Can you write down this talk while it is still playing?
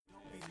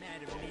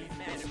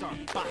Don't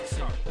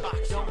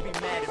be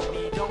mad at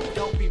me.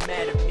 Don't be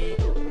mad at me.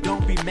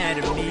 Don't be mad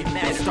at me.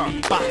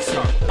 Start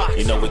boxing.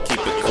 You know we keep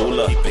it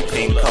cooler, the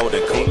king cold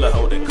and cooler.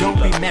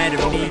 Don't be mad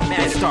at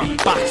me.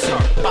 Start boxing.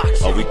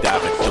 Oh, we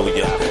diving through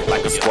ya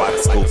like a squad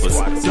of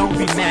scoopers. Don't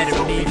be mad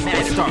at me.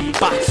 Start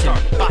boxing.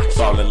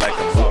 Falling like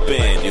a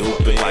hoopin', you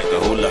hooping like a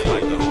hula.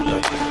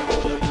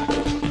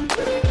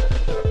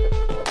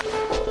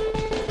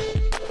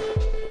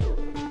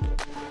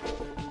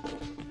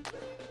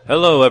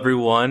 Hello,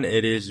 everyone.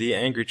 It is the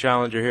Angry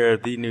Challenger here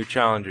at the New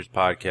Challengers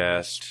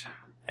podcast,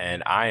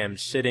 and I am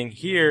sitting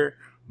here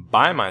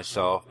by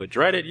myself. But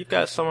Dreaded, you've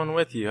got someone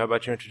with you. How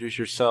about you introduce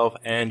yourself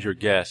and your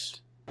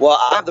guest? Well,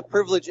 I have the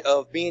privilege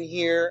of being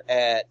here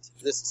at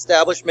this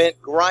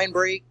establishment,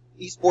 Grindbreak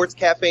Esports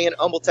Cafe in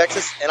Humble,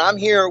 Texas, and I'm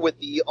here with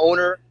the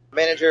owner,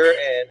 manager,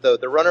 and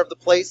the runner of the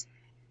place.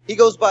 He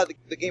goes by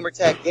the gamer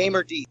tag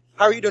Gamer D.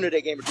 How are you doing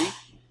today, Gamer D?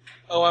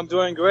 Oh, I'm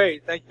doing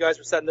great. Thank you guys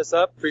for setting this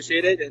up.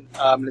 Appreciate it, and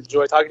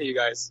enjoy talking to you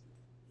guys.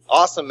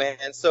 Awesome, man.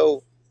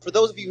 So, for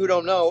those of you who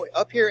don't know,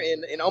 up here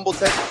in Humble,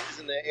 Texas,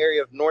 in the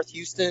area of North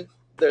Houston,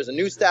 there's a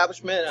new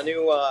establishment,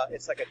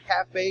 it's like a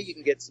cafe. You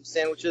can get some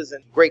sandwiches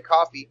and great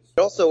coffee.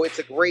 But also, it's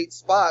a great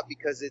spot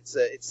because it's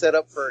set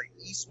up for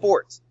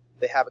esports.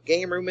 They have a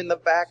game room in the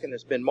back, and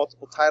there's been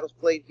multiple titles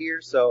played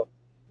here. So,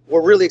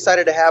 we're really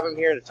excited to have him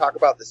here to talk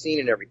about the scene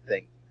and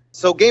everything.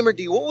 So, Gamer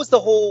D, what was the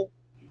whole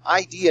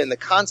idea and the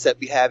concept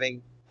be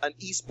having an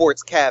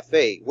esports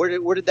cafe? Where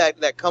did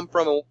that come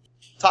from? And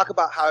talk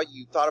about how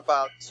you thought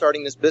about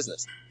starting this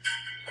business.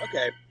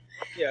 Okay.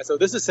 Yeah, so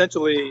this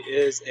essentially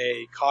is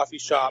a coffee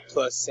shop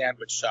plus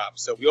sandwich shop.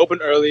 So we open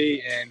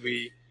early and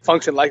we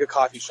function like a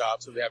coffee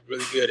shop. So we have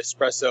really good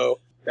espresso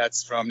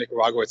that's from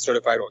Nicaragua. It's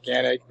certified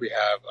organic. We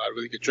have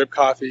really good drip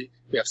coffee.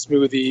 We have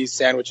smoothies,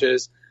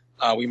 sandwiches.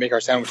 We make our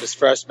sandwiches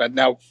fresh. But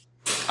now,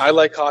 I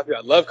like coffee.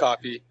 I love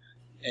coffee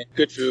and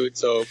good food.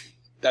 So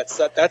that's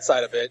that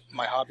side of it.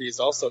 My hobby is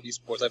also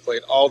esports. I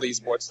played all the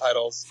esports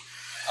titles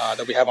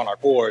that we have on our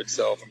board.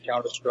 So from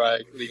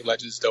Counter-Strike, League of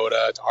Legends,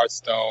 Dota, to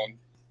Hearthstone,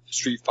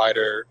 Street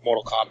Fighter,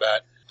 Mortal Kombat.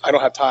 I don't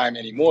have time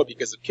anymore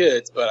because of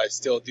kids, but I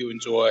still do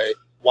enjoy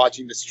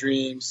watching the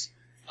streams.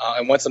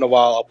 And once in a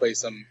while, I'll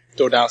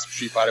throw down some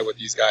Street Fighter with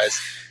these guys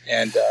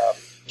and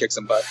kick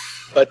some butt.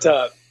 But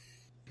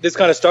this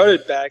kind of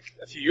started back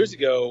a few years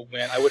ago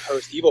when I would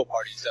host Evo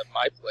parties at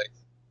my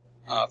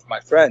place for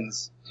my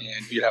friends.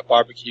 And we'd have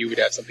barbecue, we'd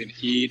have something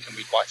to eat, and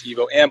we'd watch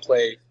Evo and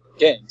play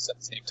games at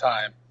the same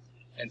time.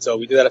 And so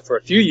we did that for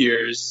a few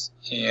years,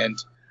 and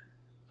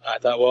I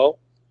thought, well,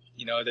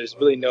 there's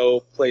really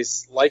no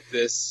place like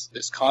this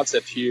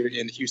concept here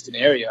in the Houston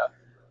area.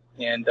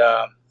 And,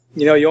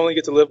 you only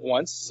get to live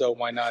once, so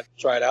why not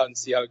try it out and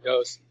see how it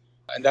goes?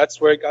 And that's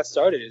where it got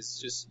started, is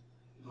just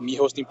me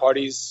hosting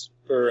parties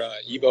for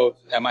Evo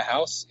at my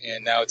house,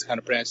 and now it's kind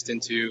of branched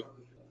into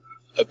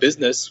a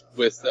business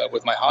with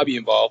my hobby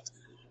involved.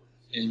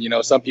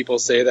 And, some people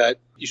say that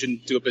you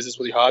shouldn't do a business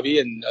with your hobby,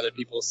 and other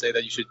people say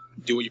that you should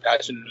do what you're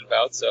passionate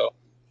about. So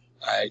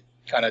I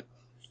kind of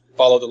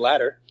follow the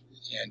latter,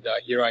 and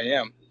here I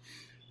am.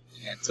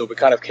 And so we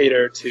kind of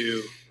cater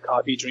to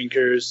coffee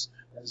drinkers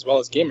as well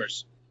as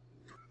gamers.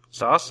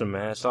 It's awesome,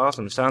 man. It's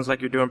awesome. It sounds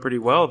like you're doing pretty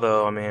well,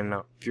 though. I mean,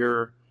 if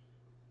you're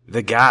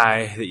the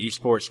guy, the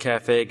esports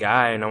cafe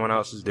guy, and no one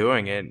else is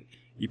doing it,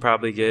 you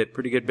probably get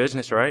pretty good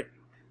business, right?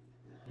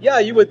 Yeah,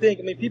 you would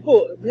think. I mean,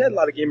 we had a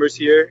lot of gamers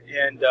here,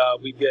 and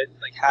we get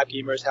like half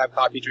gamers, half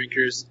coffee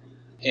drinkers,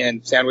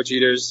 and sandwich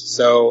eaters.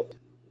 So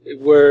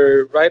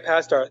we're right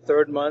past our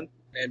third month,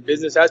 and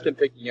business has been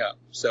picking up.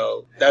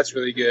 So that's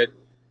really good.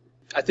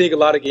 I think a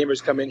lot of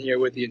gamers come in here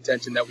with the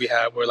intention that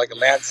we're like a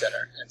LAN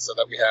center, and so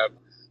that we have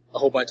a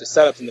whole bunch of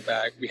setups in the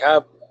back. We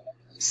have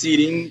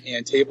seating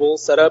and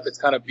tables set up. It's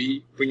kind of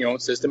bring your own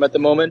system at the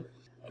moment.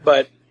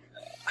 But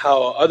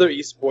how other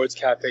esports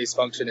cafes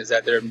function is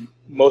that they're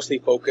mostly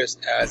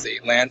focused as a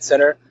LAN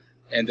center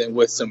and then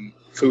with some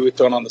food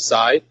thrown on the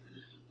side.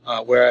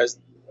 Whereas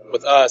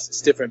with us,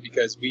 it's different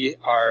because we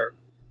are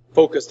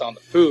focused on the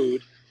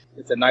food.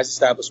 It's a nice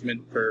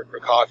establishment for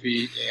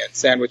coffee and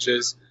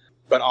sandwiches.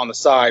 But on the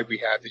side, we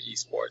have the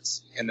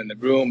esports. And then the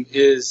room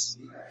is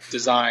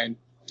designed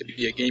to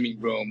be a gaming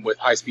room with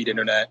high-speed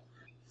internet.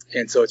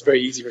 And so it's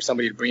very easy for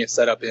somebody to bring a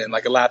setup in,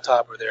 like a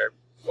laptop or their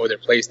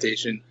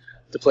PlayStation,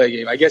 to play a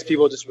game. I guess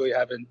people just really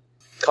haven't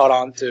caught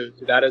on to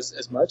that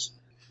as much.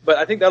 But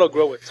I think that'll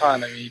grow with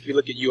time. I mean, if you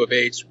look at U of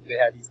H, they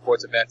have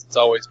esports events. It's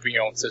always bring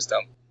your own system.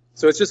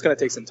 So it's just going to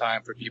take some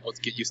time for people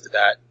to get used to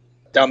that.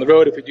 Down the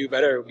road, if we do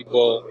better, we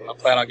will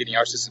plan on getting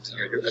our systems in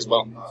here as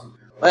well.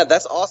 Man,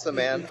 that's awesome,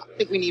 man. I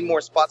think we need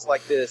more spots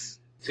like this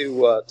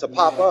to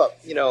pop up.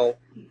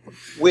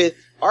 With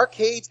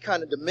arcades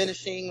kind of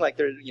diminishing, like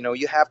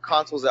you have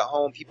consoles at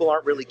home, people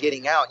aren't really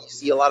getting out. You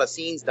see a lot of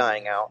scenes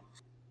dying out.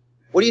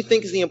 What do you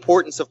think is the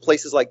importance of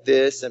places like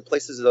this and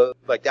places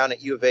like down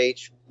at U of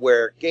H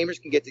where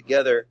gamers can get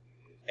together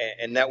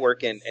and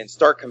network and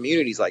start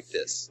communities like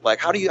this? Like,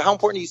 how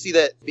important do you see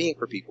that being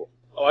for people?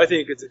 Oh, I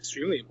think it's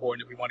extremely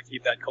important if we want to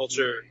keep that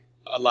culture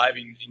alive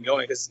and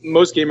going. Because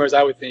most gamers,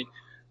 I would think,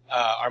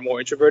 are more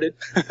introverted.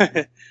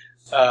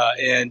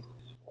 And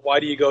why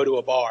do you go to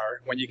a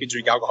bar when you can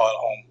drink alcohol at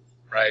home,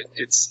 right?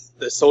 It's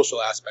the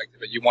social aspect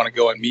of it. You want to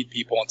go and meet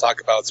people and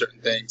talk about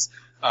certain things.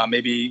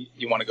 Maybe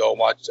you want to go and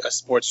watch a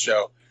sports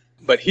show.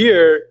 But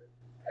here,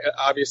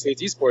 obviously,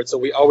 it's esports, so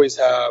we always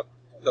have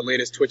the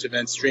latest Twitch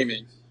events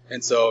streaming.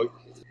 And so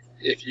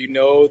if you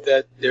know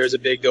that there's a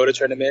big Dota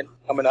tournament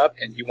coming up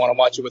and you want to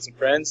watch it with some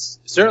friends,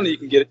 certainly you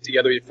can get it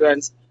together with your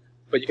friends,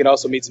 but you can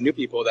also meet some new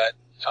people that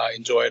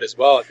enjoy it as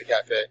well at the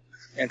cafe.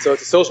 And so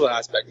it's a social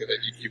aspect of it.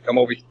 You come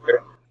over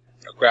here,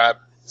 grab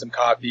some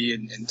coffee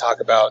and talk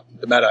about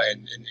the meta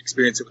and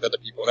experience it with other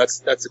people. That's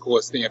the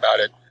coolest thing about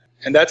it.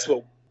 And that's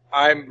what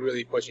I'm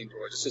really pushing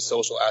towards. It's just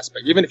social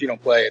aspect. Even if you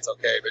don't play, it's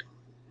okay, but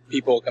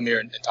people come here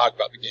and talk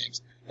about the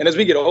games. And as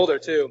we get older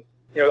too,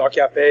 our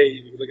cafe,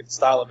 if you look at the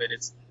style of it,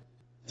 it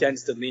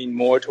tends to lean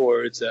more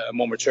towards a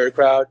more mature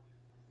crowd.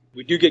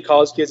 We do get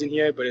college kids in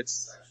here, but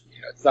it's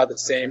not the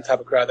same type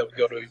of crowd that would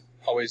go to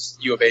always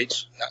U of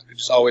H, not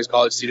just always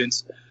college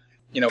students.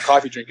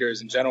 Coffee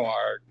drinkers in general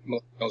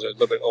those are a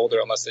little bit older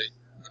unless they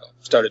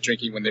started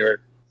drinking when they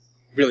were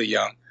really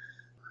young.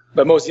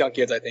 But most young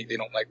kids, I think, they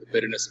don't like the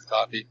bitterness of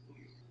coffee.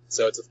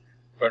 So it's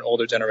for an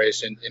older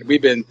generation. And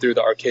we've been through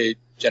the arcade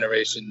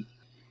generation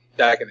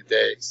back in the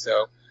day.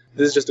 So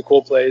this is just a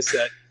cool place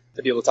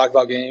to be able to talk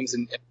about games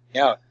and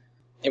hang out.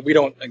 And we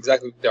don't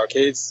exactly, the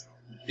arcades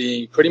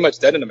being pretty much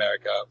dead in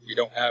America, we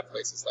don't have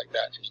places like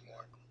that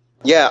anymore.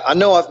 Yeah, I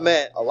know I've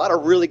met a lot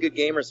of really good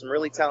gamers, some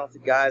really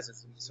talented guys, and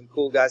some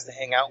cool guys to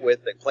hang out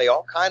with that play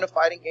all kind of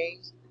fighting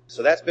games.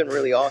 So that's been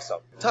really awesome.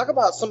 Talk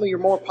about some of your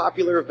more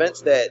popular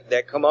events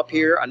that come up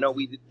here. I know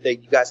you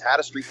guys had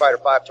a Street Fighter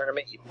V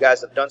tournament. You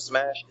guys have done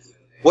Smash.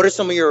 What are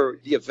some of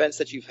the events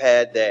that you've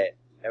had that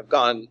have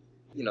gone,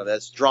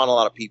 that's drawn a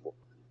lot of people?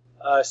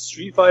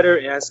 Street Fighter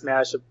and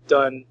Smash have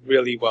done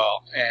really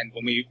well. And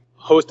when we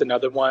host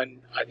another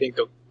one, I think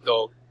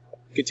they'll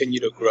continue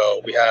to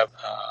grow. We have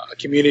a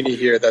community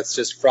here that's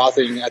just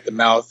frothing at the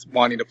mouth,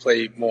 wanting to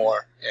play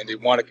more, and they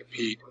want to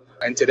compete.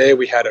 And today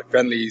we had a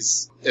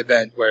friendlies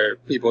event where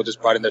people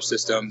just brought in their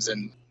systems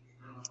and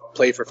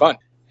played for fun.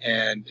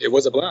 And it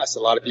was a blast. A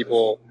lot of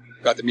people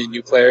got to meet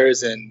new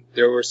players, and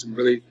there were some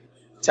really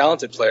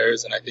talented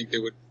players, and I think they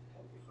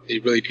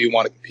really do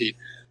want to compete.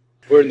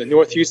 We're in the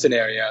North Houston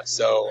area,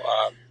 so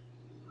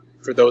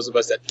for those of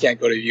us that can't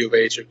go to U of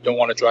H or don't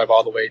want to drive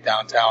all the way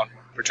downtown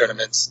for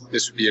tournaments,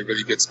 this would be a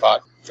really good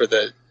spot for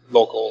the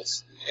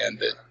locals and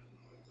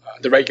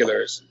the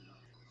regulars.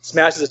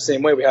 Smash is the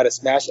same way. We had a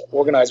Smash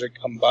organizer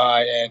come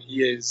by, and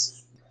he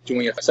is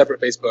doing a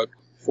separate Facebook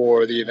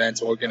for the event,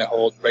 so we're going to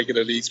hold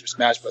regular leagues for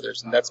Smash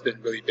Brothers, and that's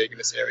been really big in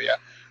this area.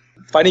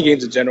 Fighting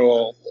games in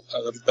general,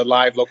 the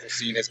live local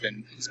scene has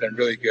been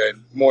really good,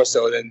 more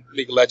so than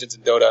League of Legends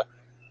and Dota,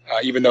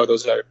 even though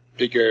those are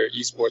bigger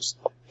esports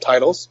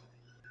titles.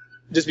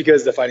 Just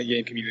because the fighting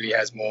game community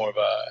has more of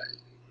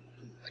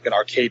an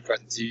arcade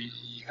presence,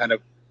 you kind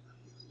of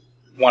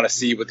want to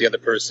see what the other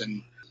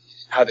person,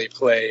 how they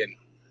play, and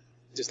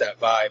just that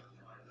vibe.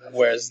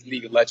 Whereas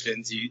League of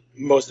Legends,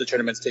 most of the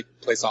tournaments take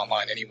place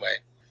online anyway.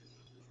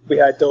 We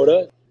had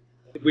Dota.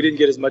 We didn't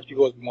get as much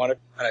people as we wanted,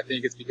 and I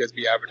think it's because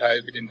we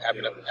didn't have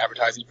enough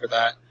advertising for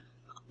that.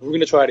 We're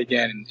going to try it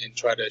again and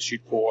try to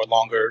shoot for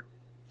longer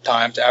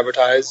time to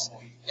advertise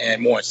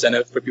and more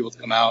incentive for people to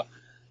come out.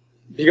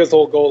 Because the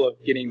whole goal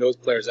of getting those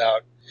players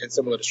out, and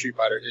similar to Street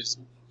Fighter, is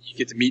you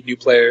get to meet new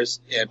players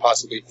and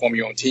possibly form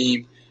your own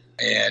team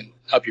and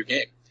up your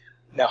game.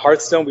 Now,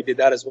 Hearthstone, we did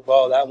that as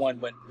well. That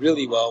one went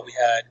really well. We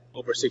had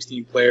over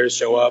 16 players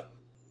show up.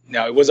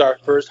 Now, it was our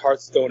first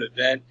Hearthstone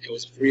event. It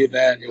was a free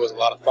event. It was a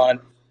lot of fun.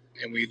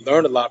 And we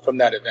learned a lot from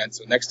that event.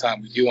 So next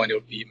time we do one,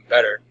 it'll be even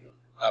better.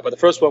 But the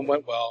first one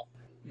went well.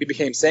 We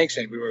became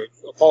sanctioned. We were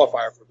a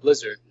qualifier for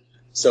Blizzard.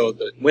 So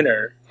the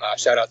winner,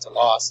 shout out to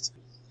Lost,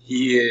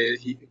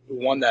 he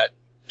won that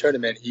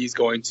tournament. He's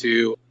going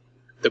to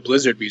the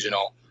Blizzard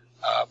regional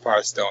for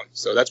Hearthstone.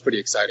 So that's pretty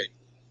exciting.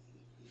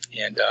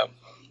 And,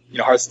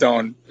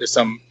 Hearthstone is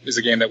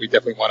a game that we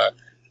definitely want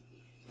to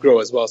grow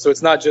as well. So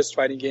it's not just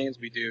fighting games.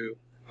 We do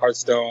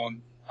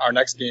Hearthstone. Our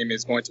next game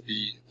is going to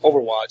be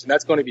Overwatch, and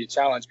that's going to be a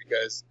challenge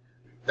because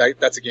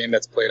that's a game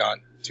that's played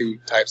on two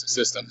types of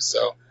systems,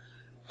 so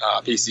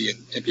PC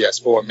and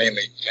PS4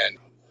 mainly. And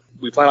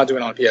we plan on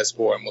doing it on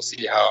PS4, and we'll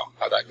see how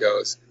that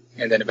goes.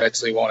 And then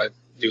eventually we want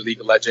to do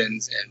League of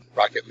Legends and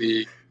Rocket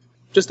League,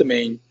 just the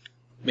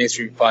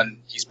mainstream fun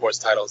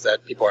esports titles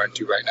that people are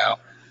into right now.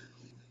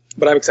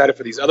 But I'm excited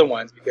for these other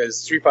ones because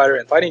Street Fighter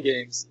and fighting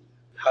games,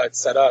 how it's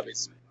set up,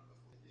 it's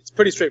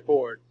pretty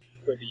straightforward.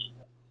 For the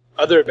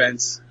other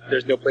events,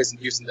 there's no place in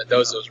Houston that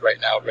does those right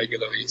now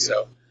regularly,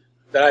 so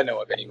that I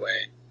know of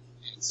anyway.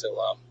 And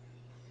so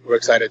we're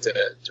excited to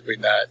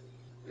bring that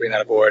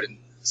aboard and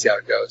see how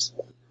it goes.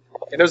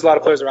 And there's a lot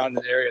of players around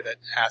the area that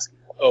ask,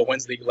 "Oh,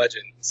 when's League of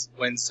Legends?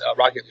 When's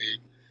Rocket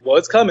League?" Well,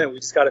 it's coming. We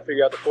just got to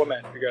figure out the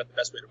format and figure out the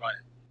best way to run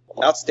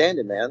it.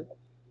 Outstanding, man.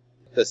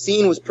 The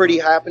scene was pretty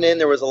happening.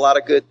 There was a lot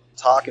of good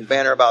talk and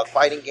banner about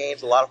fighting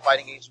games. A lot of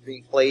fighting games were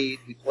being played.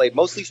 We played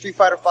mostly Street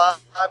Fighter V,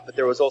 but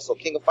there was also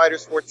King of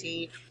Fighters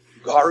 14,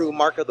 Garu,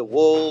 Mark of the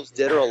Wolves,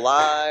 Dead or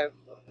Alive,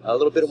 a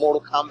little bit of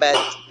Mortal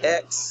Kombat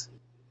X,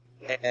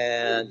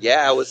 and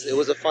yeah, it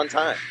was a fun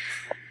time.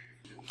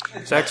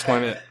 It's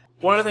excellent.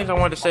 One of the things I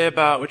wanted to say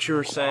about what you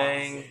were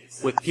saying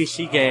with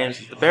PC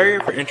games, the barrier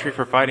for entry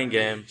for fighting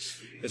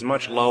games is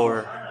much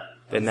lower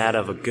than that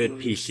of a good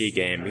PC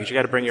game, because you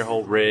got to bring your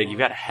whole rig, you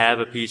got to have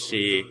a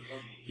PC,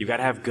 you got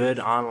to have good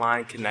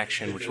online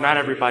connection, which not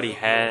everybody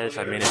has.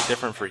 I mean, it's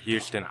different for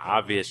Houston,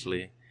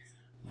 obviously,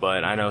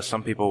 but I know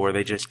some people where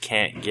they just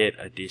can't get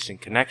a decent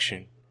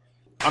connection.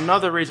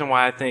 Another reason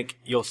why I think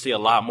you'll see a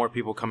lot more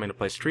people coming to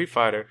play Street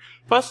Fighter,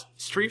 plus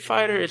Street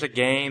Fighter is a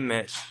game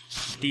that's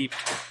steeped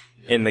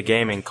in the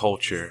gaming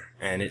culture,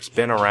 and it's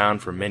been around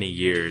for many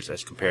years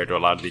as compared to a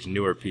lot of these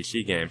newer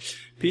PC games.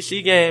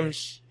 PC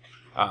games,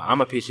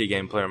 I'm a PC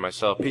game player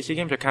myself. PC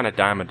games are kind of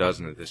dime a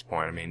dozen at this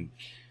point. I mean,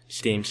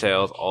 Steam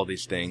sales, all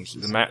these things.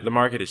 The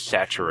market is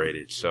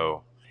saturated,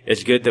 so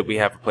it's good that we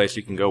have a place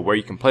you can go where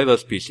you can play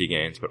those PC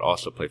games, but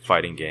also play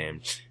fighting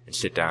games and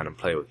sit down and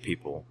play with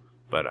people.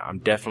 But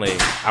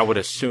I would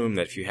assume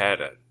that if you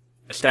had an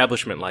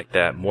establishment like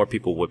that, more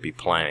people would be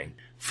playing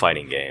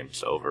fighting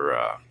games over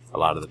a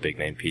lot of the big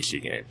name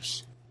PC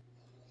games.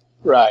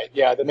 Right.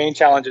 Yeah. The main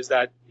challenge is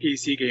that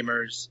PC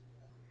gamers,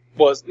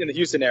 well, in the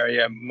Houston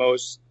area,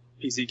 most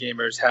PC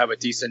gamers have a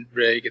decent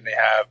rig and they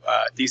have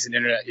decent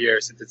internet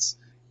here, since it's,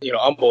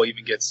 Humble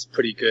even gets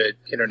pretty good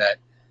internet.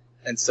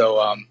 And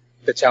so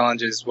the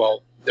challenge is,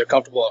 well, they're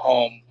comfortable at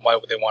home. Why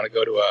would they want to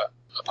go to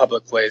a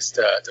public place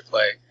to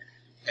play?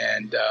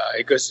 And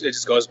it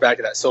just goes back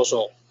to that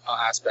social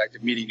aspect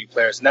of meeting new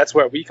players. And that's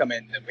where we come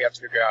in, and we have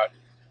to figure out,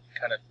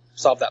 kind of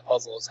solve that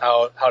puzzle, is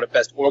how to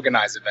best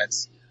organize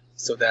events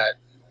so that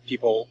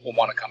people will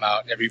want to come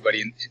out, and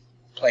everybody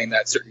playing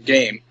that certain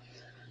game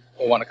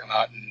will want to come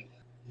out and,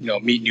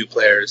 meet new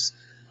players,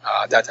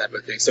 that type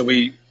of thing. So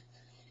we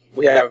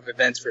have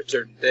events for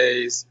certain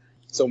days.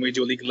 So when we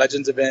do League of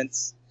Legends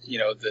events,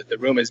 the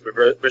room is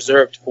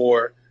reserved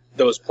for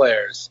those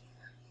players.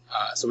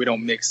 So we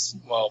don't mix,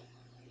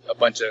 a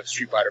bunch of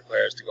Street Fighter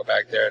players to go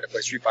back there to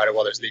play Street Fighter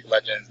while there's League of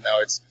Legends. No,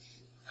 it's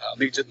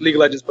League of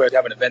Legends players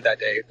have an event that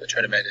day. The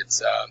tournament,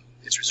 it's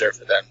reserved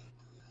for them.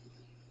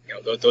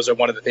 Those are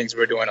one of the things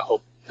we're doing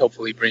to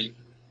hopefully bring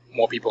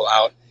more people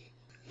out.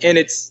 And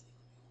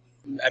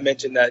I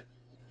mentioned that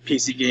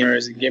PC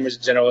gamers and gamers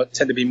in general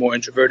tend to be more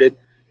introverted.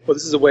 Well,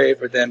 this is a way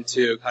for them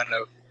to kind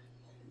of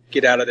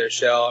get out of their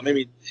shell.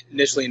 Maybe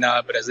initially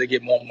not, but as they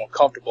get more and more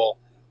comfortable,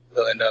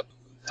 they'll end up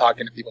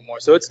talking to people more.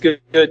 So it's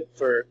good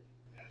for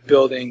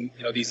building,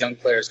 these young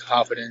players'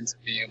 confidence,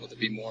 being able to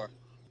be more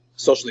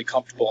socially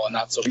comfortable and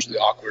not socially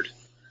awkward.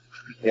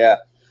 Yeah,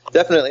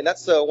 definitely. And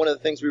that's one of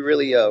the things we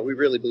really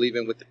believe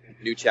in with the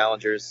new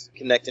challengers,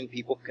 connecting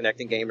people,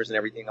 connecting gamers, and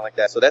everything like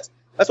that. So that's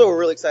why we're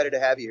really excited to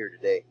have you here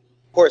today.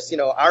 Of course,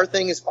 our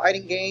thing is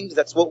fighting games.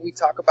 That's what we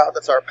talk about.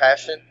 That's our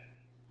passion.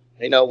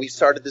 We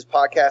started this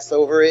podcast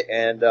over it,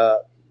 and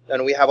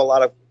we have a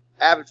lot of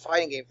avid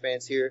fighting game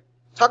fans here.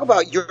 Talk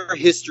about your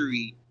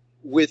history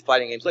with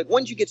fighting games. Like,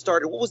 when did you get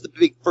started? What was the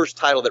big first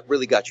title that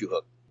really got you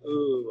hooked?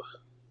 Ooh,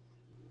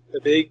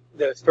 the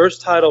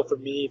first title for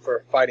me for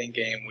a fighting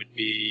game would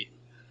be,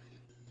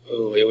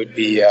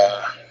 the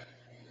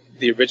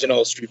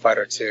original Street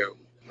Fighter 2.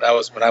 That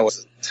was when I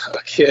was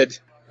a kid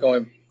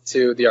going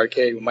to the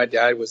arcade when my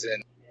dad was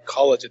in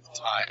college at the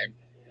time,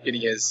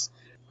 getting his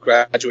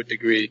graduate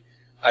degree.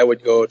 I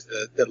would go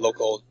to the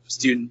local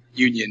student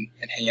union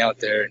and hang out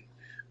there and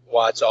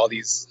watch all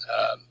these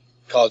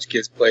college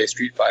kids play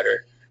Street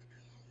Fighter.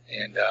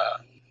 And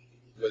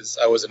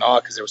I was in awe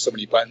because there were so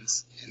many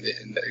buttons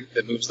and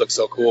the moves looked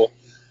so cool.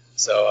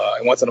 So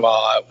and once in a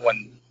while, I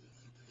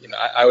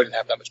wouldn't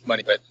have that much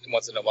money, but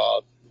once in a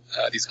while,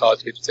 these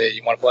college kids would say,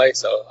 "You want to play?"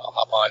 So I'll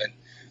hop on and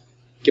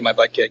get my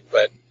butt kicked.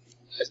 But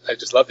I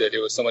just loved it. It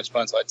was so much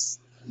fun. So I'd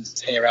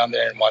just hang around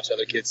there and watch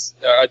other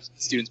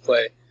students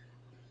play.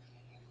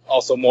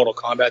 Also, Mortal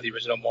Kombat, the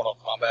original Mortal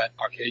Kombat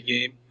arcade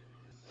game,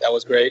 that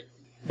was great.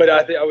 But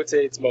I would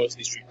say it's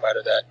mostly Street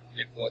Fighter that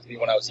influenced me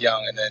when I was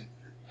young, and then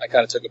I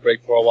kind of took a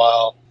break for a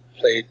while,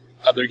 played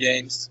other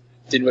games,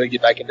 didn't really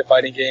get back into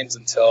fighting games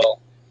until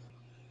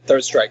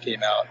Third Strike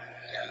came out.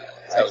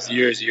 That was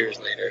years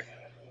later,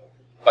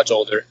 much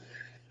older.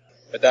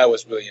 But that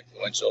was really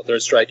influential.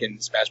 Third Strike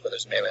and Smash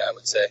Brothers Melee, I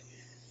would say,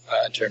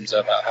 in terms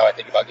of how I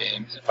think about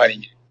games and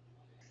fighting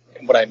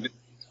games, and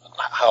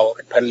how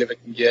competitive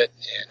it can get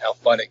and how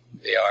fun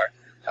they are,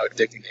 how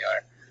addicting they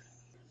are.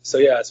 So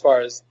yeah, as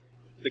far as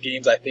the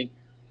games,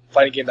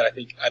 fighting game that I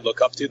think I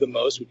look up to the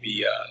most would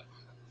be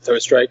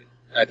Third Strike.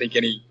 I think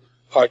any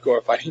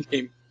hardcore fighting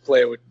game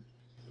player would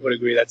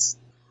agree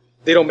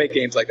they don't make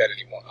games like that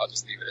anymore. I'll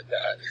just leave it at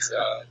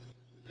that.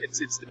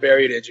 It's the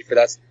barrier to entry for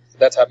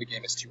that type of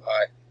game is too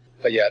high.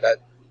 But yeah, that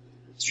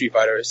Street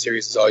Fighter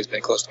series has always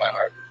been close to my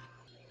heart.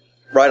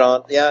 Right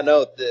on. Yeah,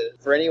 no.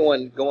 For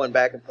anyone going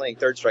back and playing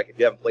Third Strike, if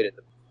you haven't played it,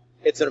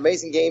 it's an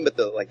amazing game, but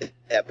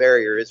that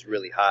barrier is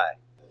really high.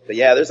 But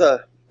yeah, there's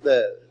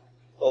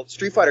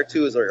Street Fighter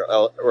 2 is where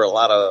a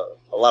lot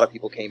of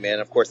people came in.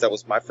 Of course, that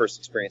was my first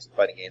experience with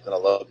fighting games, and I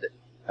loved it.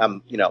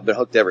 I've been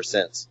hooked ever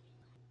since.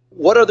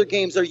 What other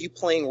games are you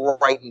playing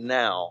right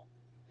now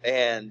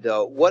and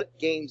what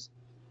games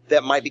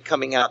that might be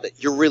coming out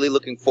that you're really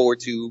looking forward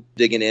to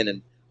digging in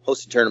and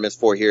hosting tournaments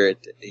for here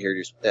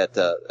at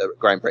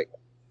Grindbreak.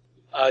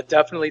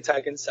 Definitely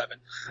Tekken 7.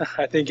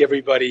 I think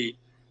everybody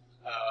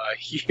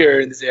here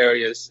in this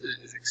area is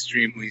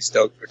extremely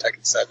stoked for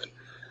Tekken 7.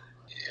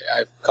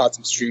 I've caught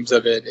some streams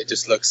of it. It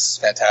just looks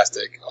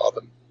fantastic. All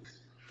the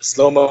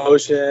slow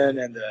motion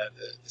and the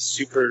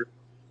super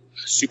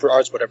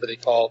arts, whatever they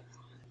call,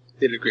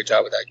 they did a great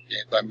job with that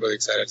game. But I'm really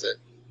excited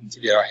to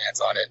get our hands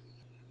on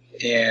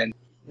it. And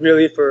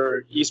really,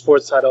 for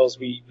esports titles,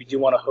 we do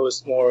want to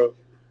host more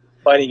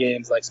fighting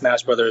games like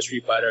Smash Brothers,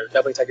 Street Fighter,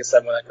 definitely Tekken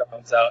 7 when that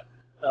comes out,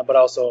 but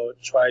also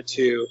try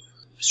to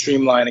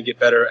streamline and get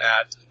better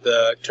at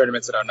the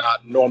tournaments that are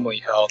not normally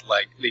held,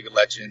 like League of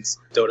Legends,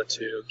 Dota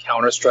 2,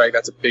 Counter-Strike.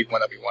 That's a big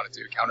one that we want to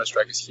do.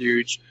 Counter-Strike is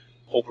huge.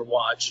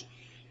 Overwatch,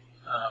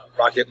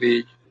 Rocket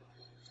League.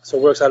 So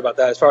we're excited about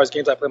that. As far as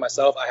games I play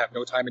myself, I have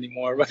no time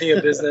anymore running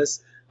a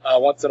business.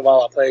 Once in a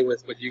while, I'll play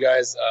with you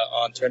guys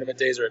on tournament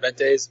days or event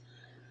days.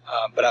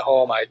 But at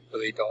home, I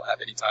really don't have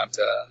any time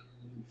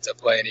to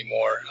play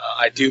anymore.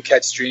 I do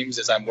catch streams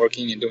as I'm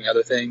working and doing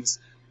other things.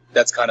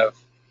 That's kind of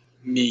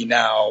me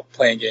now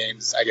playing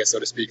games, I guess, so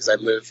to speak, because I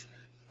live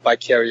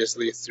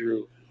vicariously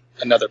through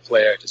another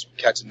player, just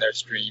catching their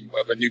stream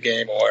of a new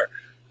game or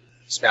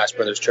Smash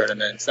Brothers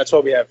tournaments. That's why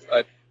we have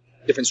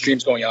different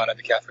streams going on at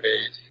the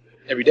cafe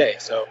every day.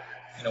 So,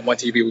 one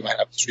TV we might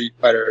have a Street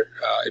Fighter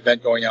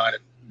event going on.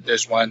 If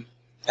there's one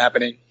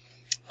happening.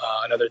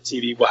 Another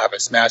TV will have a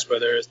Smash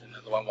Brothers, and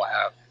another one will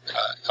have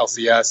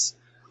LCS.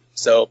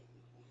 So,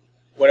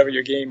 whatever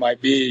your game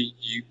might be,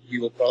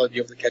 you will probably be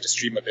able to catch a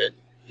stream of it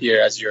here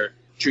as you're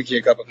drinking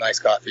a cup of nice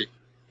coffee.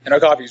 And our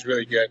coffee is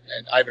really good.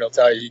 And Ivan will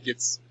tell you he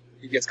gets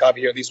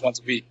coffee here at least once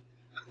a week.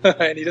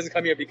 And he doesn't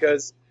come here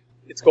because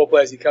it's cold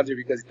place. He comes here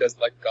because he does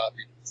like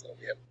coffee. So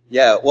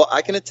yeah. Well,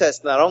 I can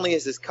attest. Not only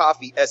is his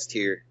coffee S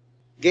tier,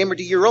 Gamer,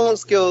 do your own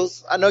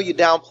skills. I know you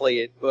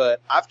downplay it,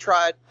 but I've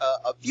tried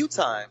a few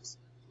times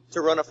to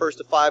run a 1st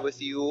to 5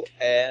 with you,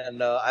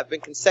 and I've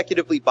been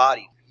consecutively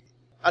bodied.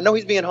 I know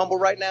he's being humble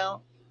right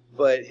now,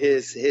 but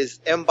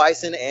his M.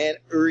 Bison and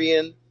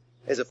Urian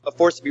is a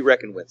force to be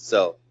reckoned with.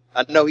 So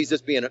I know he's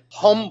just being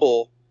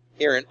humble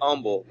here in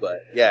humble,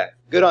 but yeah,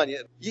 good on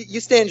you. You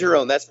stand your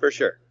own, that's for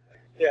sure.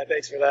 Yeah,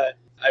 thanks for that.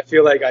 I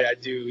feel like I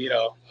do,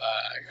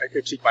 I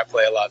critique my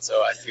play a lot,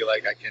 so I feel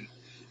like I can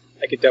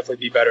definitely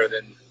be better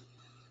than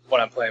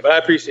what I'm playing. But I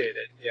appreciate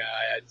it. Yeah,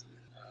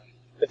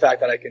 the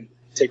fact that I can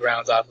take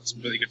rounds off of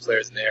some really good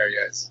players in the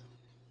area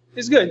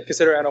is good,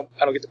 considering I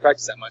don't get to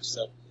practice that much.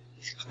 So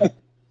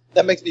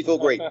that makes me feel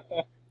great.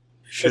 It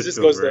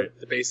just goes to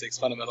the basics,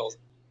 fundamentals.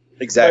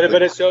 Exactly.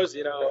 But it shows,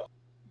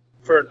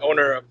 for an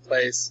owner of a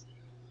place,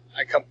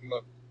 I come from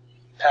a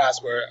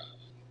past where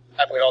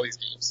I played all these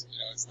games.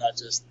 It's not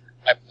just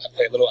I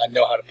play a little. I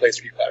know how to play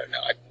Street Fighter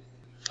now.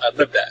 I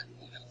live that.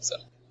 So,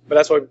 but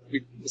that's why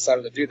we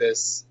decided to do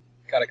this.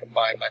 Kind of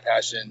combine my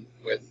passion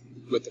with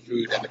the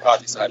food and the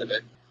coffee side of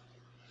it.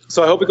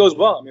 So I hope it goes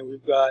well. I mean,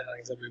 we've got,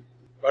 like I said, we've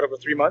got over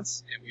 3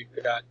 months, and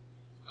we've got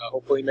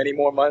hopefully many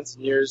more months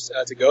and years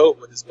to go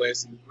with this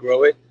place and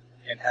grow it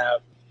and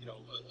have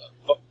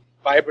a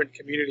vibrant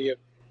community of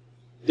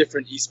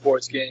different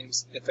esports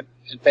games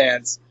and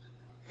fans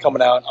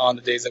coming out on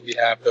the days that we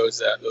have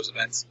those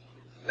events.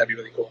 That'd be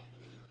really cool.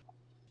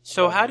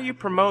 So how do you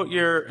promote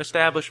your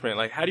establishment?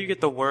 Like, how do you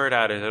get the word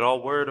out? Is it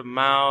all word of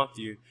mouth?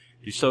 Do you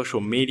do social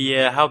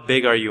media? How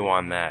big are you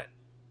on that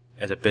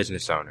as a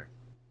business owner?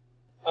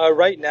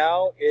 Right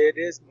now, it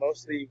is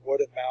mostly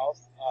word of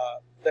mouth.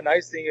 The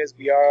nice thing is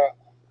we are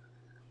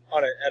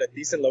at a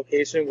decent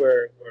location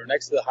where we're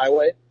next to the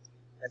highway,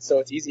 and so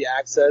it's easy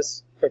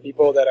access for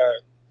people that are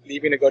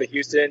leaving to go to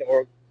Houston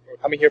or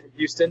coming here from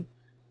Houston.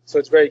 So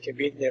it's very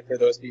convenient for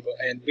those people.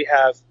 And we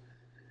have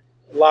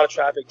a lot of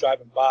traffic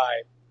driving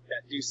by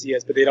that do see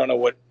us, but they don't know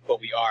what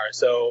we are.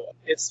 So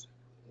it's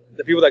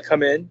the people that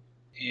come in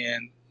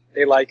and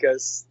they like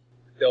us.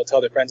 They'll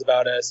tell their friends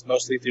about us,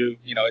 mostly through,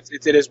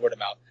 it is word of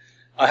mouth.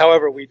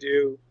 However, we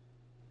do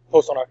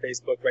post on our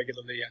Facebook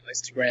regularly, on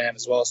Instagram,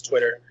 as well as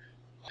Twitter,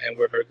 and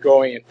we're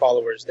growing in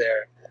followers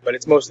there. But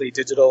it's mostly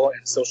digital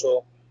and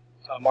social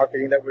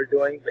marketing that we're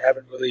doing. We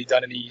haven't really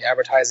done any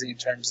advertising in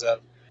terms of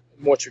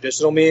more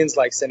traditional means,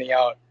 like sending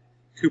out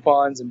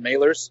coupons and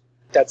mailers.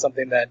 That's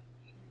something that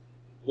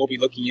we'll be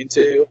looking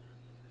into,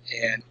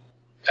 and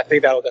I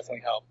think that'll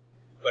definitely help.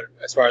 But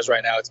as far as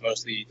right now, it's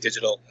mostly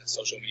digital and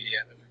social media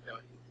that we're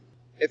doing.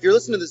 If you're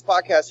listening to this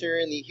podcast here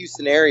in the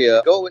Houston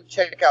area, go and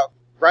check out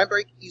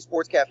Grindbreak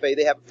Esports Cafe.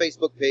 They have a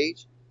Facebook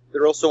page.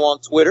 They're also on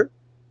Twitter.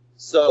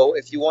 So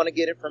if you want to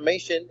get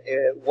information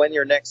when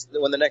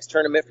the next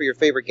tournament for your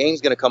favorite game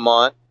is going to come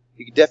on,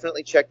 you can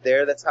definitely check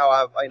there. That's how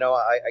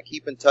I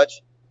keep in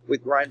touch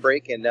with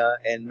Grindbreak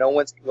and know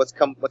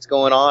what's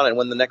going on and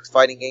when the next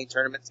fighting game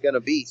tournament is going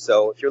to be.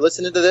 So if you're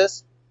listening to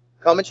this,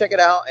 come and check it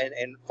out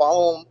and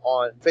follow them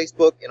on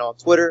Facebook and on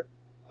Twitter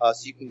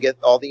so you can get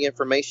all the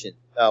information.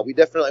 We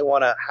definitely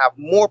want to have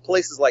more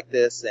places like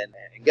this and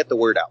get the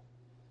word out.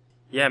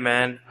 Yeah,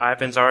 man.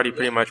 Ivan's already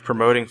pretty much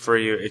promoting for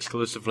you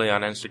exclusively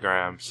on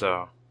Instagram,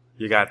 so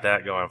you got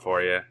that going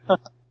for you.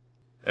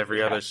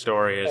 Every other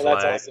story is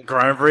like, awesome.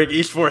 Grindbreak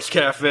Esports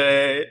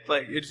Cafe.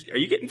 Like, are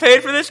you getting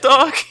paid for this,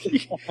 dog? You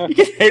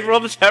getting paid for all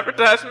this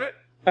advertisement?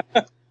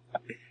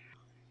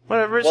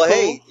 Whatever, it's Well, cool.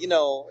 hey,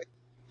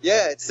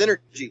 yeah, it's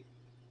synergy.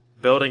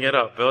 Building it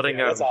up, building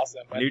up. That's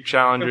awesome. Man. New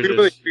challenges. We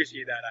really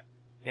appreciate that.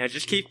 Yeah,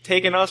 just keep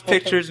taking us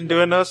pictures and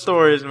doing those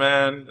stories,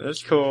 man.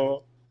 That's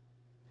cool.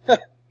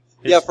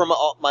 Yeah, from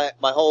my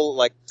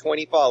whole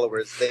 20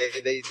 followers,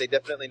 they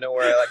definitely know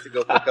where I like to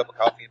go for a cup of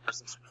coffee and for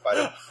some Street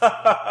Fighter.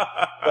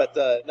 But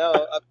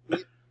no, we're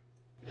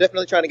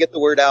definitely trying to get the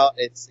word out.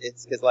 It's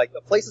because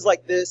places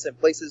like this and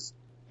places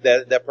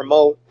that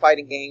promote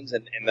fighting games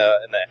and the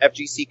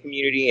FGC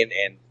community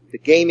and the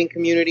gaming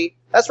community,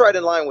 that's right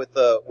in line with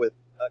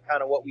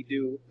kind of what we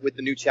do with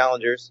the new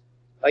challengers.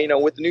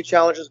 With the new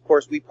challengers, of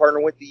course, we partner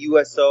with the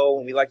USO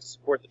and we like to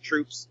support the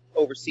troops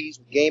overseas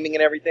with gaming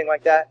and everything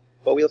like that.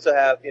 But we also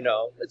have,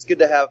 it's good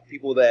to have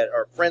people that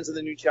are friends of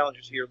the new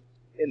challengers here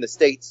in the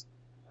States.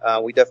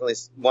 We definitely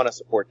want to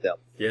support them.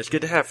 Yeah, it's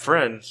good to have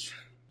friends.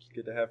 It's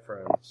good to have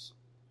friends.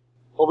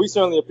 Well, we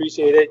certainly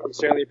appreciate it. We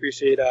certainly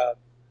appreciate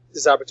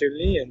this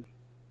opportunity and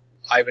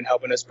Ivan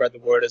helping us spread the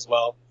word as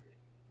well.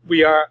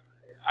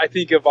 I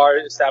think of our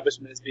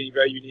establishment as being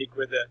very unique.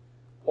 We're the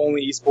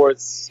only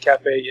esports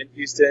cafe in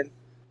Houston.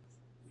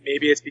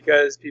 Maybe it's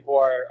because people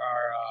are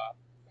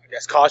I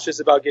guess,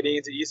 cautious about getting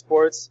into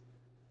esports.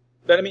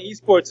 But I mean,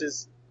 esports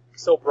is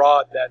so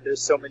broad that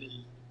there's so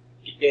many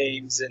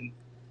games and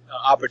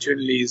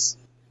opportunities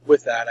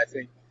with that. I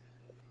think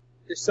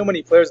there's so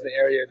many players in the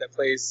area that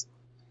plays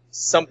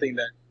something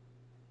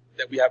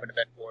that we have an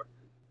event for,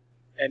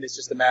 and it's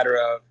just a matter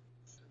of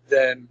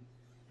them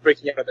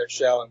breaking out of their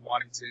shell and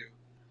wanting to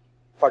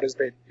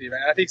participate in the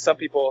event. And I think some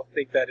people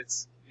think that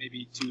it's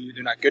maybe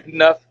they're not good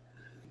enough,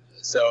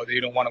 so they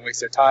don't want to waste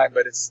their time.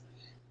 But it's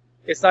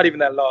not even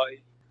that low.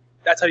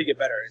 That's how you get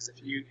better. Is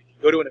if you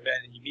go to an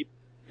event and you meet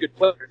good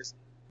players,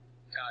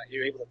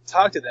 you're able to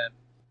talk to them,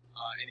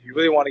 and if you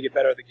really want to get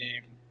better at the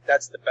game,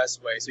 that's the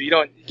best way. So you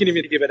can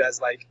even give it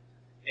as like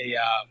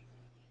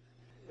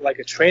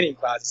a training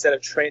class instead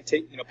of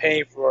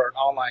paying for an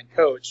online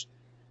coach.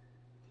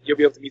 You'll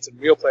be able to meet some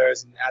real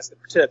players and ask them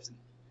for tips. And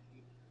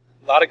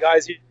a lot of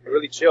guys here are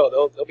really chill.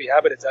 They'll be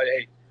happy to tell you,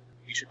 hey,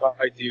 you should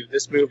probably do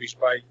this move. You should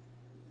probably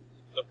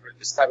look for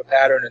this type of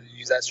pattern and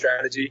use that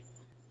strategy.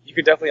 You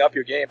can definitely up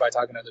your game by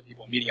talking to other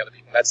people, meeting other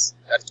people. That's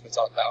what it's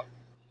all about.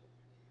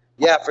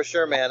 Yeah, for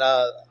sure, man.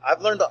 I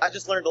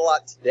just learned a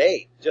lot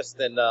today.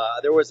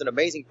 There was an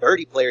amazing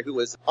birdie player who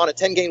was on a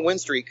 10-game win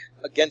streak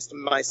against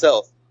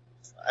myself,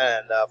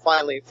 and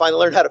finally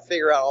learned how to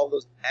figure out all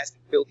those nasty,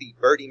 filthy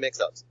birdie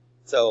mix-ups.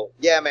 So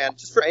yeah, man,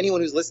 just for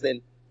anyone who's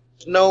listening,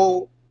 there's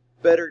no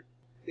better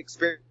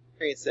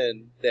experience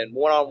than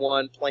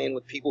one-on-one playing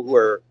with people who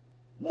are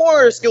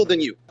more skilled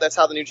than you. That's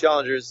how the new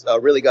challengers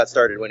really got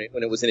started when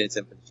it was in its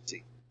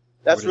infancy.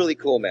 That's really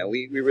cool, man.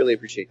 We really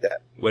appreciate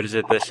that. What is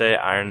it they say?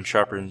 Iron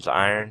sharpens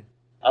iron?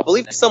 I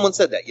believe someone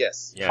said that,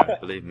 yes. Yeah, I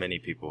believe many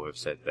people have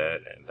said that,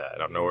 and I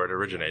don't know where it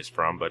originates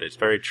from, but it's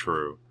very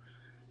true.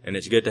 And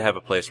it's good to have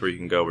a place where you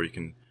can go, where you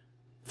can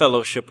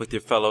fellowship with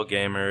your fellow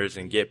gamers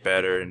and get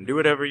better and do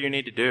whatever you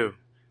need to do.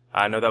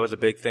 I know that was a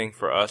big thing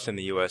for us in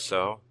the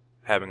USO,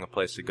 having a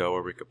place to go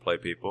where we could play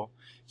people.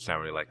 It's not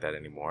really like that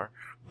anymore.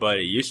 But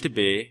it used to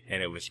be,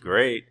 and it was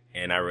great,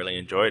 and I really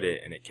enjoyed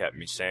it, and it kept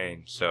me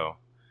sane. So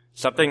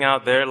something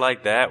out there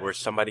like that where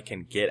somebody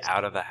can get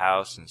out of the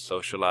house and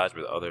socialize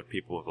with other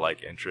people with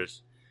like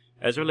interests,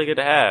 that's really good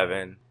to have.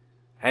 And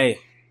hey,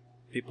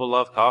 people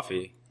love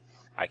coffee.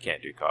 I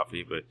can't do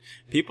coffee, but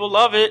people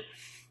love it.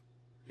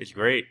 It's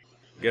great.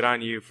 Good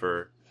on you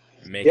for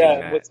making that.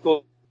 Yeah, what's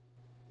cool.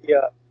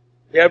 Yeah,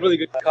 we have really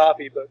good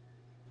coffee, but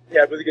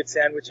really good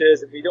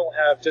sandwiches, and we don't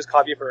have just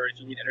coffee for if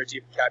you need energy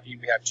for caffeine.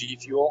 We have G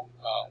Fuel.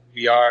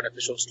 We are an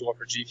official store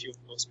for G Fuel.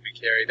 We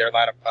carry their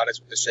line of products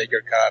with the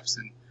shaker cups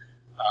and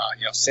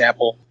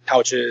sample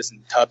pouches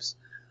and tubs.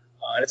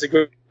 And it's a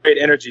great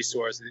energy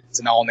source. It's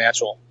an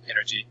all-natural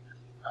energy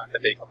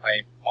that they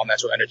claim,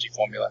 all-natural energy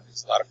formula.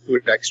 There's a lot of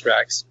food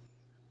extracts.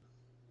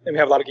 And we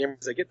have a lot of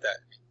gamers that get that,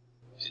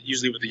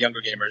 usually with the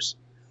younger gamers.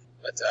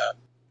 But,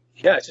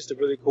 it's just a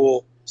really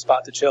cool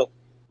spot to chill.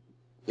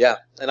 Yeah,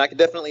 and I can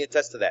definitely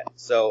attest to that.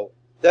 So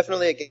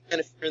definitely, again,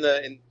 if you're in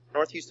the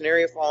North Houston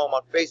area, follow them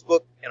on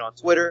Facebook and on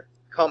Twitter.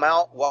 Come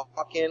out,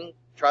 walk in,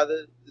 try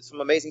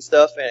some amazing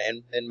stuff,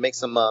 and make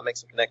some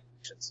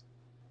connections.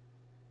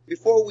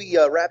 Before we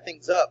wrap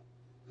things up,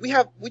 we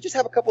just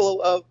have a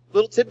couple of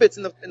little tidbits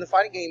in the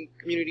fighting game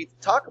community to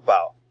talk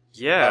about.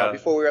 Yeah.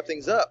 Before we wrap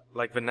things up,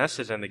 like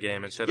Vanessa's in the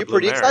game instead you're of Blue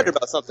pretty Mary. excited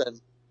about something.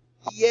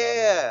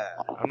 Yeah.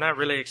 I'm not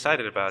really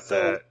excited about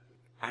that.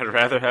 I'd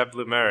rather have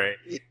Blue Mary,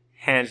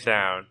 hands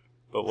down.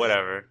 But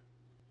whatever.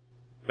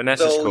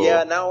 Vanessa's cool. So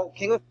yeah, now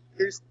King of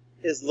Fighters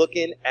is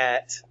looking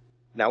at.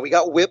 Now we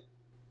got Whip.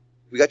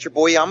 We got your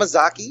boy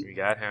Yamazaki. We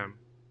got him.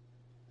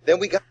 Then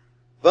we got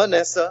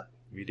Vanessa.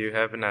 We do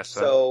have Vanessa.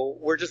 So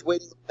we're just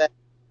waiting for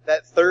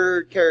that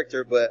third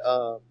character, but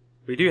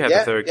We do have the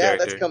third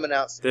character. That's coming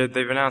out.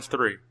 They've announced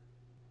 3.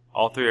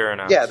 All 3 are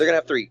announced. Yeah, they're gonna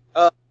have 3.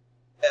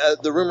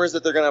 The rumor is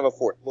that they're gonna have a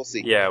 4th. We'll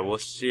see. Yeah, we'll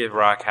see if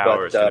Rock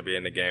Howard is gonna be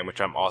in the game,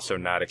 which I'm also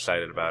not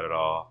excited about at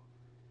all.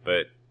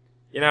 But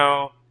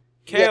KOF.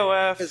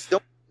 Yeah,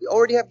 don't we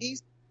already have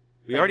Geese?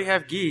 We already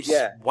have Geese.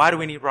 Yeah. Why do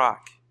we need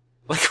Rock?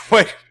 Like,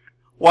 what?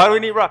 Why do we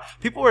need Rock?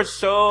 People are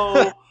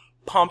so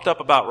pumped up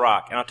about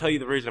Rock, and I'll tell you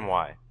the reason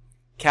why.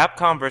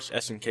 Capcom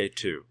vs. SNK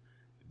 2.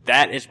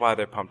 That is why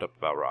they're pumped up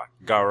about Rock.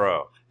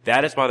 Garou.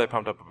 That is why they're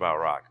pumped up about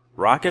Rock.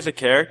 Rock as a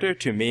character,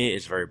 to me,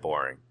 is very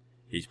boring.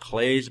 He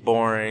plays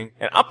boring,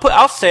 and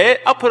I'll say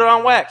it. I'll put it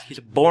on wax. He's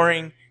a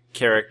boring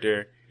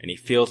character, and he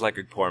feels like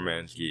a poor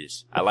man's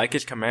Geese. I like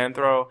his command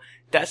throw.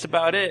 That's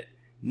about it.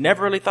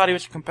 Never really thought he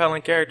was a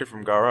compelling character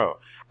from Garou.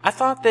 I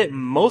thought that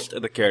most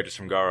of the characters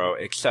from Garou,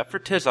 except for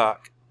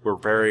Tizok, were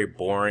very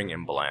boring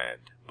and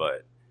bland.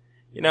 But,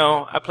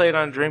 I played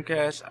on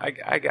Dreamcast.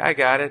 I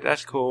got it.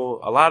 That's cool.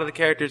 A lot of the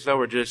characters, though,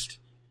 were just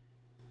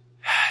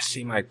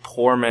seem like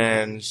poor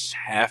man's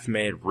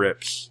half-made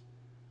rips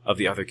of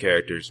the other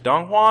characters.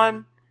 Dong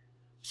Hwan,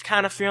 was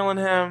kind of feeling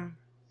him.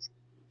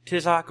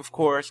 Tizok, of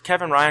course.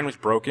 Kevin Ryan was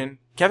broken.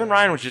 Kevin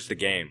Ryan was just the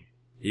game.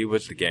 He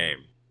was the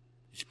game.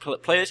 Just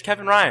play as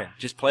Kevin Ryan.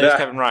 Just play as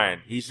Kevin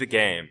Ryan. He's the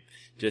game.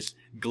 Just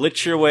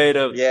glitch your way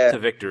to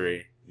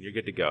victory. You're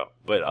good to go.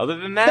 But other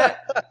than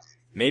that,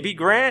 maybe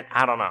Grant?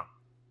 I don't know.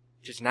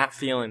 Just not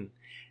feeling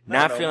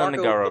the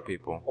Garou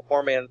people. A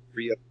poor man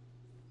for you.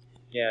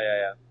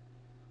 Yeah.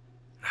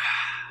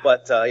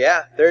 But,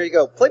 there you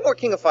go. Play more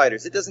King of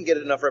Fighters. It doesn't get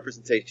enough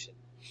representation.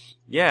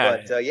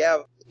 Yeah. But,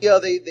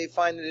 they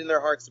find it in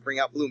their hearts to bring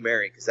out Blue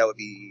Mary, because that would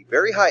be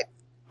very hype.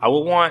 I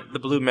would want the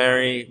Blue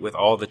Mary with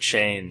all the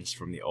chains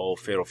from the old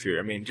Fatal Fury.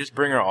 I mean, just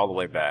bring her all the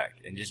way back,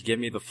 and just give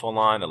me the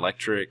full-on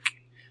electric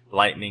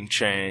lightning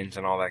chains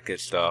and all that good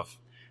stuff.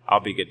 I'll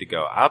be good to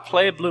go. I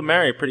played Blue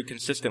Mary pretty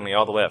consistently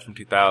all the way up from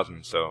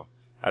 2000, so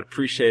I'd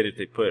appreciate it if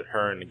they put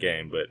her in the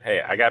game. But,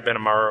 hey, I got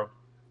Benimaru.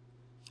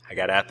 I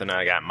got Athena,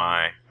 I got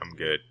Mai. I'm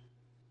good.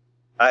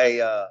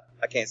 I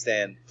can't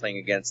stand playing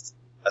against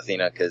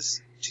Athena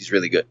because she's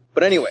really good.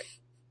 But anyway,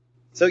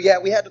 so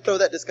we had to throw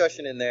that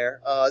discussion in there.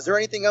 Is there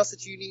anything else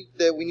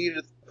that we need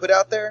to put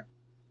out there?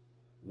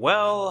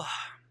 Well,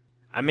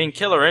 I mean,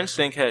 Killer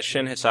Instinct has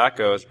Shin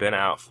Hisako has been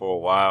out for a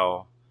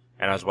while,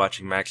 and I was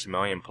watching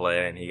Maximilian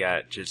play, and he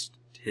got just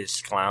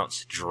his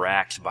clounce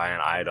draxed by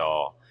an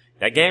idol.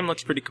 That game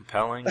looks pretty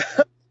compelling.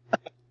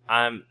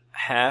 I'm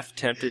half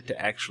tempted to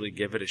actually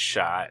give it a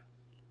shot,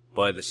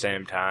 but at the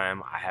same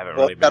time, I haven't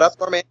really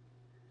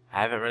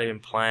been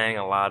playing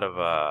a lot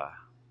of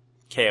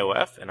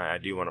KOF, and I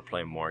do want to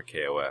play more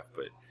KOF.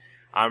 But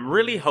I'm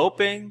really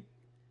hoping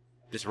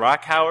this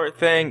Rock Howard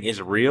thing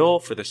is real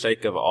for the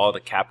sake of all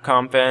the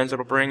Capcom fans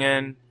it'll bring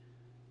in.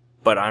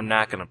 But I'm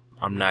not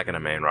gonna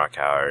main Rock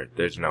Howard.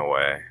 There's no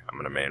way I'm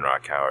gonna main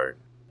Rock Howard.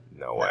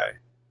 No way.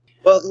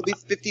 Well, there'll be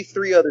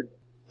 53 other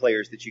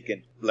players that you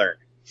can learn.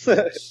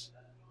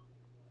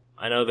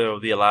 I know there will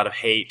be a lot of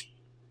hate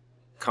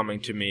coming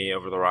to me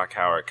over the Rock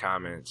Howard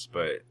comments,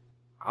 but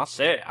I'll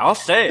say it.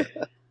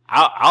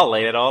 I'll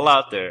lay it all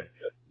out there.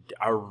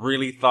 I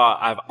really thought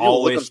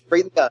I'll look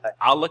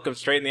him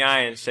straight in the eye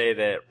and say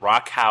that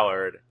Rock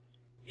Howard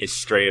is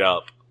straight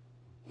up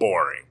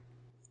boring.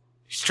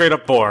 Straight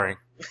up boring.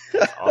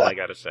 That's all I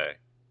gotta say.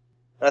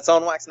 That's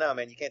on wax now,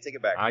 man. You can't take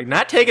it back. I'm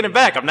not taking it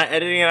back. I'm not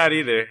editing it out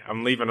either.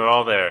 I'm leaving it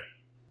all there.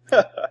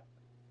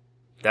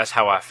 That's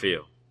how I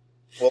feel.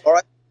 Well, all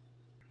right.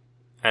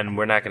 And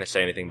we're not going to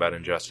say anything about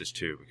Injustice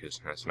 2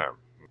 because that's not...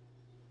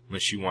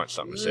 Unless you want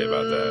something to say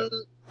about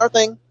that. Our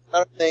thing.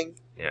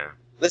 Yeah.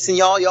 Listen,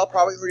 y'all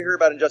probably already heard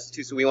about Injustice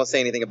 2, so we won't say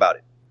anything about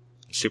it.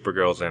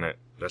 Supergirl's in it.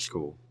 That's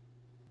cool.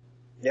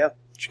 Yeah.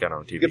 She got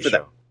on a TV Good for show.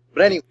 Them.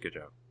 But anyway. Good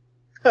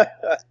job.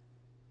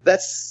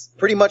 That's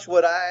pretty much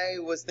what I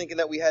was thinking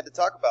that we had to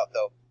talk about,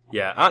 though.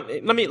 Yeah.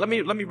 Let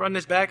me run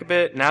this back a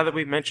bit. Now that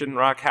we've mentioned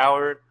Rock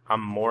Howard, I'm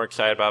more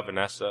excited about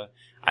Vanessa.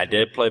 I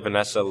did play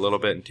Vanessa a little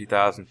bit in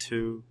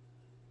 2002.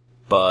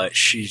 But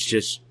she's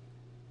just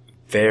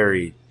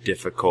very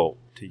difficult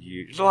to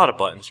use. There's a lot of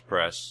buttons to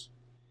press,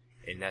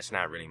 and that's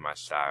not really my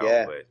style.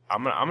 Yeah. But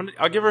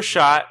I'll give her a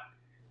shot.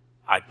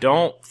 I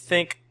don't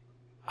think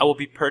I will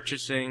be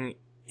purchasing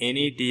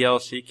any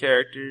DLC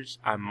characters.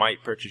 I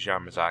might purchase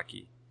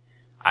Yamazaki.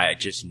 I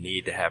just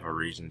need to have a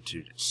reason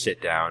to sit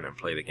down and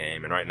play the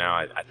game. And right now,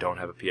 I don't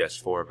have a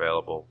PS4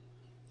 available,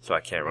 so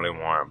I can't really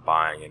warrant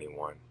buying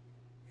anyone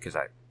because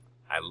I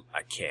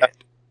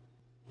can't.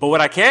 But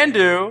what I can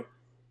do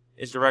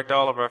is direct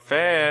all of our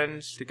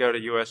fans to go to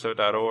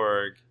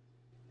USO.org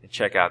and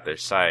check out their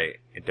site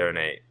and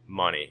donate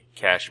money,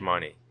 cash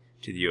money,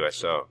 to the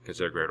USO because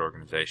they're a great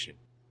organization.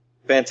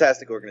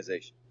 Fantastic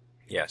organization.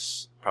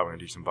 Yes. Probably going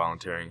to do some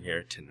volunteering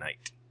here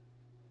tonight.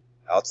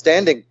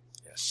 Outstanding.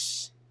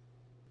 Yes.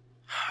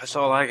 That's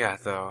all I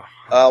got, though.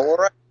 All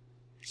right.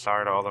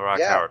 Sorry to all the Rock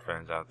Howard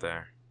fans out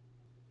there.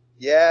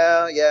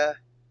 Yeah.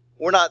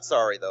 We're not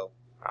sorry, though.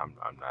 I'm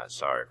not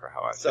sorry for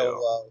how I feel.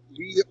 So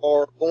we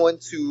are going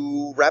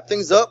to wrap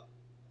things up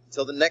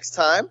until the next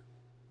time.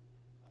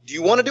 Do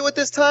you want to do it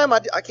this time?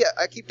 I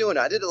keep doing it.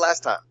 I did it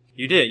last time.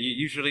 You did. You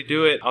usually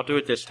do it. I'll do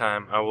it this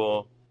time. I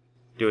will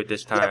do it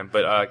this time.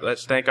 But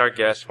let's thank our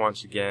guest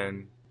once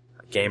again,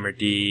 Gamer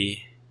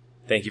D.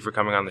 Thank you for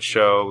coming on the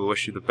show. We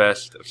wish you the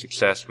best of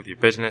success with your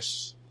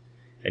business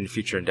and your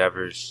future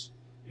endeavors.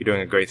 You're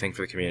doing a great thing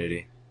for the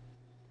community.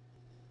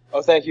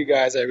 Oh, thank you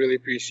guys. I really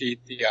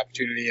appreciate the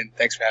opportunity, and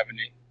thanks for having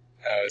me.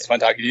 It was fun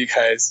talking to you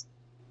guys.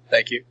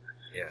 Thank you.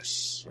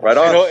 Yes. Right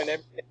on.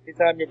 And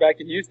anytime you're back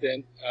in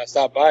Houston,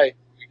 stop by.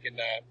 We can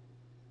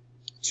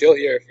chill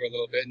here for a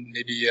little bit, and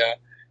maybe.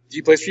 Do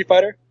you play Street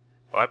Fighter?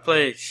 Well, I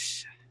play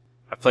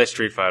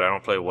Street Fighter. I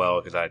don't play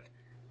well because I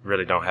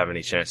really don't have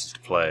any chances to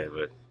play,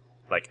 but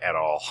like at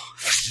all,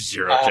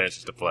 zero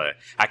chances to play.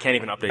 I can't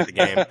even update the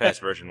game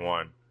past version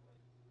 1.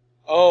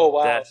 Oh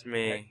wow, that's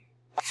me.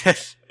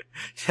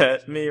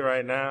 That's me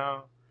right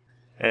now.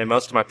 And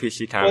most of my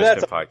PC time is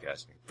spent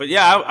podcasting. But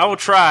yeah, I will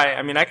try.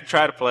 I mean, I can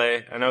try to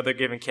play. I know they're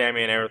giving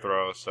Cammy an air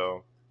throw,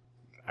 so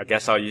I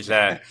guess I'll use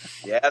that.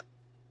 Yeah,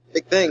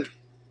 big thing.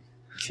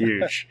 It's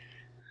huge.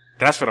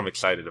 That's what I'm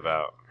excited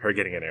about. Her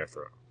getting an air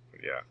throw.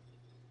 Yeah.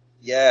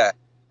 Yeah.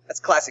 That's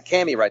classic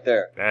Cammy right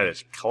there. That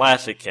is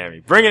classic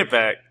Cammy. Bringing it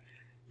back.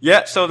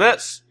 Yeah, so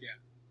that's... Yeah.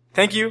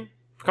 Thank you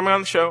for coming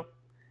on the show.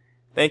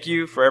 Thank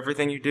you for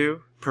everything you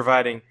do,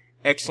 providing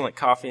excellent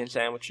coffee and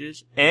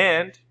sandwiches,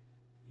 and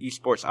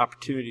esports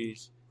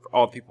opportunities for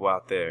all the people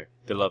out there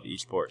that love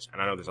esports.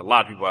 And I know there's a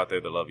lot of people out there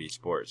that love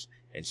esports,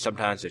 and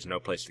sometimes there's no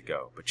place to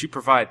go. But you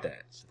provide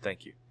that, so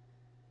thank you.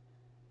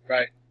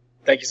 Right.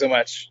 Thank you so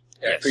much.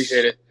 Yeah, Yes. I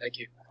appreciate it. Thank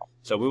you.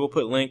 So we will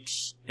put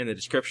links in the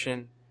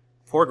description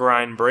for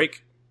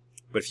Grindbreak.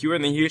 But if you're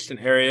in the Houston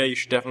area, you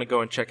should definitely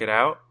go and check it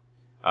out.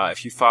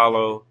 If you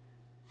follow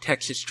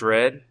Texas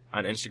Dread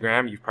on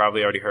Instagram, you've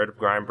probably already heard of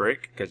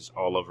Grindbreak because it's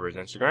all over his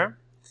Instagram.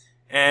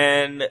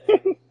 And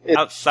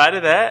outside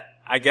of that,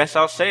 I guess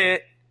I'll say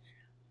it.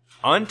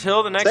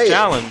 Until the next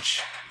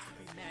challenge.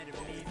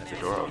 That's the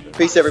door open.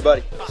 Peace,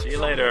 everybody. See you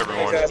later,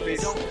 everyone. Thanks,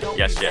 guys.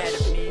 Peace.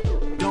 Yes.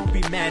 Don't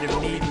be mad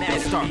at me.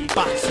 Start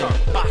boxing.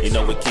 You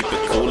know we keep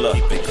it cooler,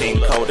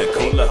 clean, cold and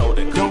cooler.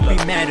 Don't be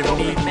mad at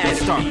me.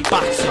 Start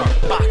boxing.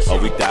 Oh,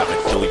 we diving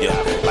through ya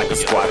like a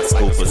squad of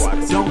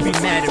scoopers. Don't be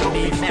mad at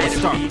me.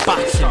 Start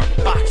boxing.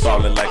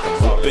 Falling like a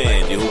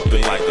hoopin', you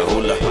hoopin' like a